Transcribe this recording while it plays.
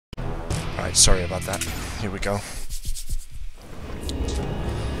Right, sorry about that. Here we go.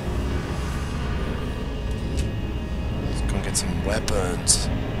 Let's go and get some weapons.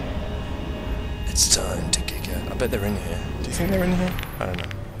 It's time to kick it. I bet they're in here. Do you think they're in here? I don't know.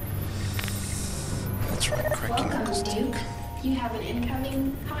 That's right, cracking Welcome, Duke. You have an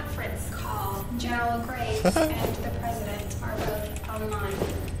incoming conference call. General Graves and the President are both online.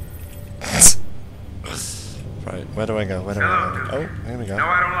 Right, where do I go? Where do I go? Oh, here we go. No,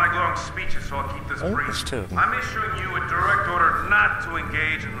 I don't like long speeches, so I'll keep this brief. There's two of them. I'm issuing you a direct order not to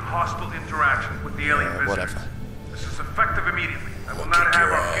engage in hostile interaction with the alien visitors. Whatever. This is effective immediately. I will We'll not kick have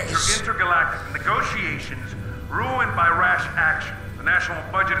your our ass. future intergalactic negotiations ruined by rash action. The national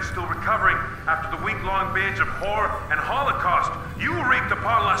budget is still recovering after the week-long binge of horror and Holocaust you reaped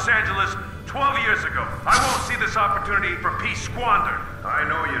upon Los Angeles 12 years ago. I won't see this opportunity for peace squandered. I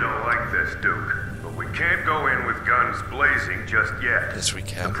know you don't like this, Duke. We can't go in with guns blazing just yet. Yes, we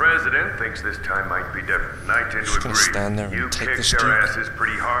can. The president thinks this time might be different, and I tend to Just gonna agree. stand there and You take kicked this their Duke. asses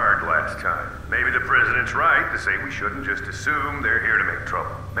pretty hard last time. Maybe the president's right to say we shouldn't just assume they're here to make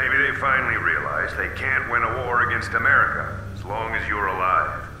trouble. Maybe they finally realize they can't win a war against America as long as you're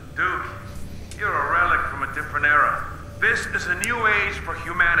alive. Duke, you're a relic from a different era. This is a new age for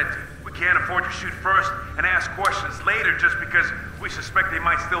humanity. We can't afford to shoot first and ask questions later just because we suspect they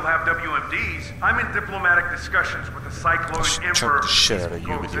might still have WMDs. I'm in diplomatic discussions with the Cycloid Choke Emperor. the shit out of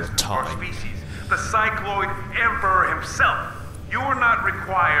you with your Our tie. species. The Cycloid Emperor himself. You're not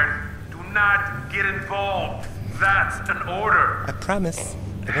required. Do not get involved. That's an order. I promise.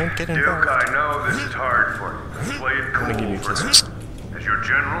 I won't get Duke, involved. I know this is hard for you. Play it cool. I'm gonna give you a for kiss. me. As your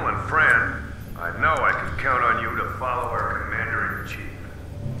general and friend, I know I can count on you to follow our commander-in-chief.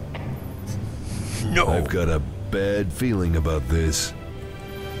 No. I've got a bad feeling about this.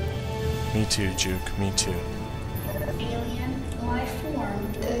 Me too, Duke. Me too. Alien life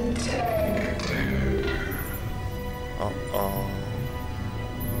form detected. Uh-oh.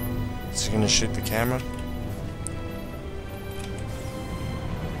 Is he gonna shoot the camera?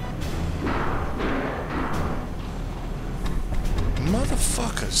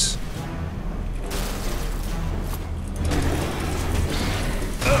 Motherfuckers.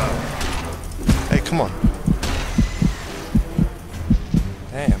 Hey, come on.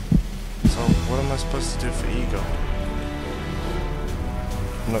 Damn. So, what am I supposed to do for ego?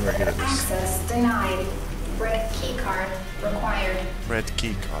 I'm not very good at this. Access denied. Red keycard required. Red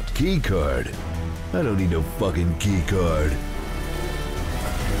key card. Key card? I don't need no fucking key card.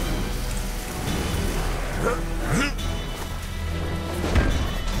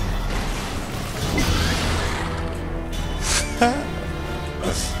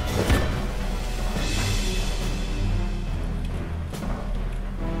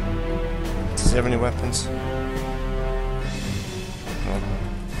 Does he have any weapons? No.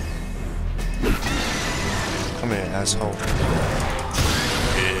 Come here, asshole.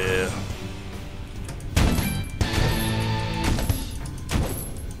 Yeah.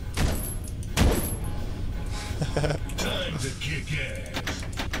 Time to kick ass.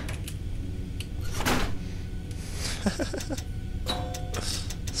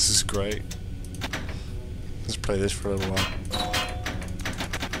 This is great. Let's play this for a little while.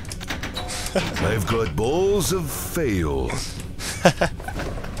 I've got balls of fail.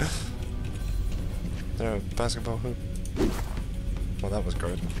 There a basketball hoop? Well, that was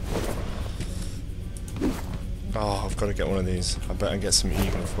good. Oh, I've got to get one of these. I better get some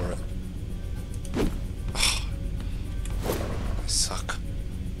ego for it. Oh, I suck.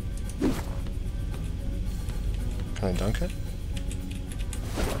 Can I dunk it?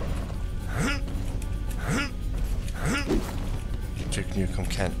 Duke Nukem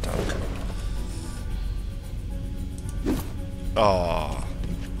can't dunk. Oh,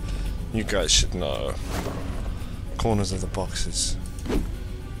 you guys should know. Corners of the boxes.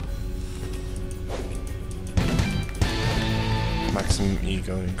 Maximum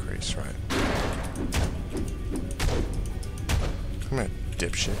ego increase, right. Come here,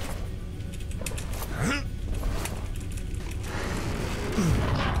 dipshit.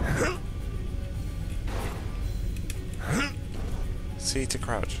 C to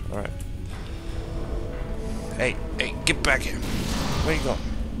crouch, alright. Hey, get back here. Where you go?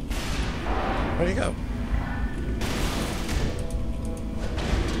 Where'd you go?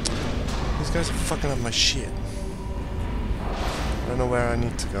 These guys are fucking up my shit. I don't know where I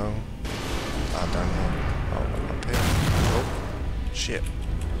need to go. Ah, down here. Oh, up here. Oh, shit.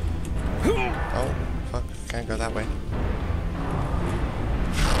 Oh, fuck. Can't go that way.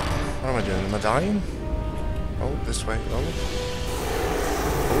 What am I doing? Am I dying? Oh, this way. Oh.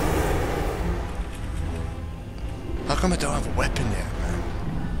 How come I don't have a weapon yet, man?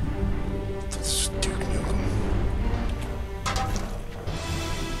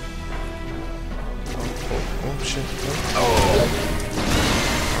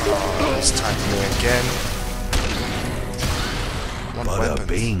 He's typing me again. What Bada weapons?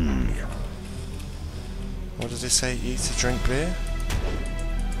 bing. What did he say? Eat to drink beer?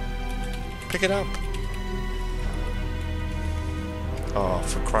 Pick it up. Oh,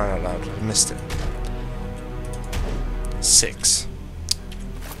 for crying out loud, I missed it. 6.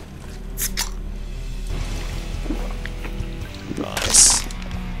 Nice.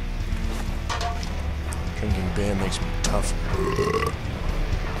 Drinking beer makes me tough.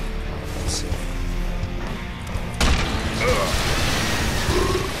 Let's see.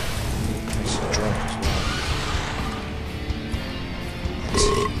 Makes you drunk as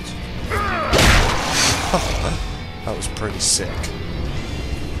well. That was pretty sick.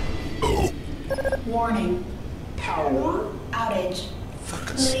 Warning. Power outage.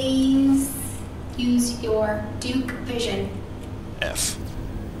 Fuck us. Please use your Duke vision. F.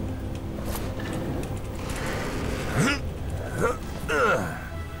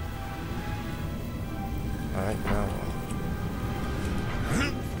 Alright, now what?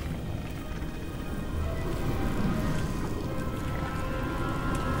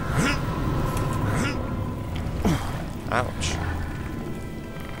 Ouch.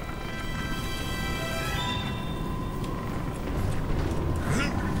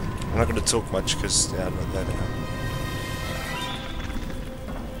 I'm not going to talk much because, yeah, I wrote that down.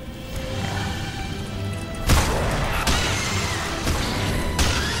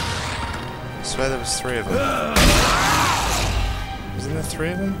 I swear there was 3 of them. Wasn't there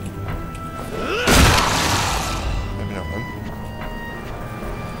 3 of them? Maybe not one.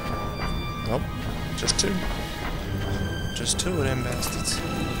 Nope. Just 2. Just 2 of them bastards.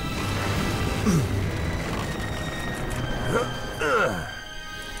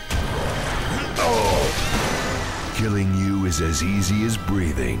 Killing you is as easy as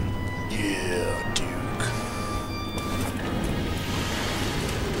breathing. Yeah, Duke.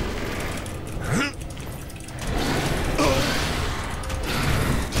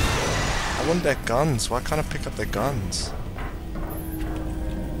 I want their guns. Why can't I pick up their guns?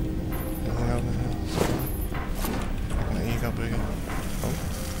 Anything over here? There you go, boogie. Oh.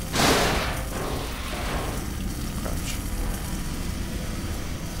 Crouch.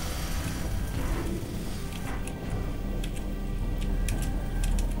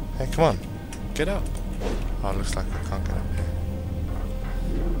 Hey, come on. Get up. Oh, it looks like I can't get up here.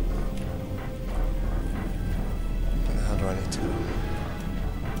 Where the hell do I need to go?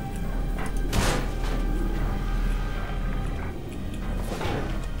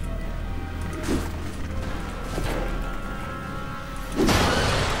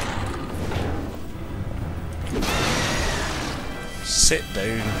 Sit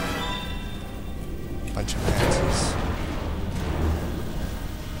down. Bunch of asses.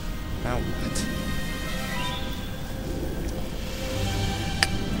 Now what?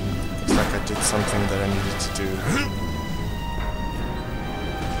 Looks like I did something that I needed to do.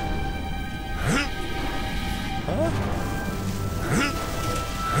 Huh?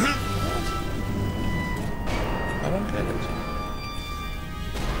 I don't get it.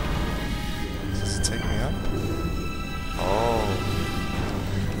 Does it take me up? Oh.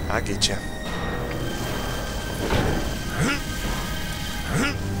 I get you.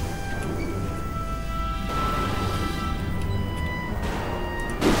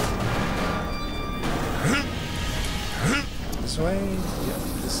 This way? Yep,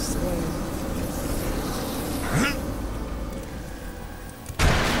 this is the way.